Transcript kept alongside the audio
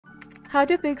How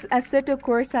to fix Assetto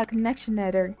Corsa connection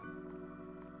error.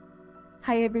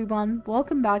 Hi everyone,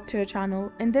 welcome back to our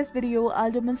channel. In this video,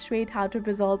 I'll demonstrate how to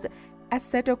resolve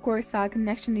Assetto Corsa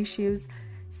connection issues,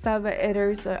 server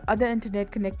errors, or other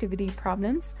internet connectivity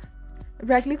problems.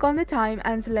 Right-click on the time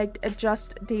and select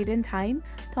Adjust Date and Time.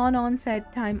 Turn on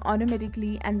Set Time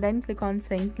automatically and then click on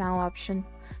Sync Now option.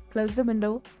 Close the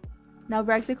window. Now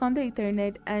right-click on the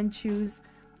Ethernet and choose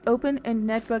Open in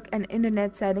Network and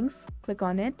Internet Settings. Click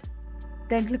on it.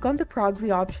 Then click on the proxy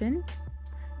option.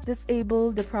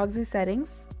 Disable the proxy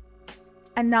settings.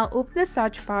 And now open the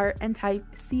search bar and type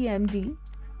CMD.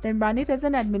 Then run it as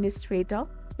an administrator.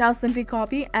 Now simply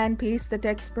copy and paste the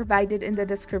text provided in the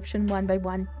description one by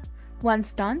one.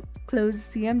 Once done, close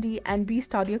CMD and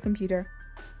restart your computer.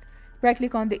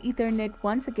 Right-click on the Ethernet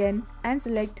once again and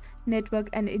select Network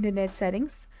and Internet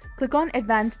Settings. Click on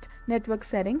Advanced Network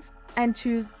Settings and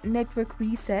choose Network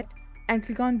Reset and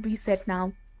click on Reset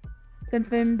Now.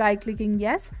 Confirm by clicking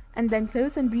Yes and then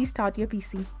close and restart your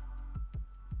PC.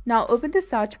 Now open the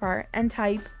search bar and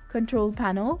type Control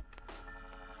Panel.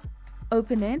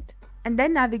 Open it and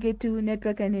then navigate to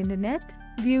Network and Internet.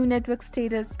 View Network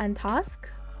Status and Task.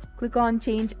 Click on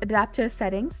Change Adapter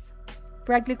Settings.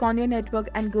 Right-click on your network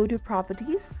and go to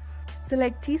Properties.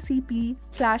 Select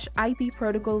TCP/IP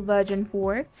Protocol version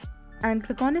 4 and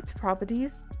click on its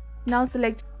properties. Now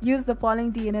select Use the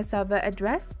following DNS server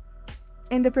address.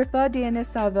 In the preferred DNS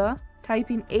server,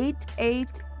 type in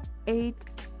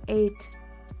 8888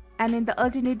 and in the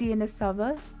alternate DNS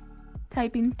server,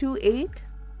 type in 28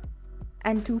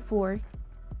 and 24.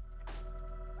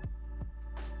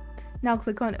 Now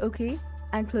click on OK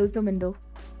and close the window.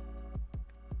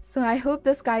 So I hope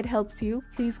this guide helps you.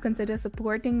 Please consider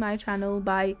supporting my channel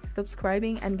by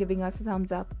subscribing and giving us a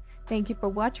thumbs up. Thank you for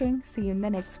watching. See you in the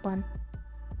next one.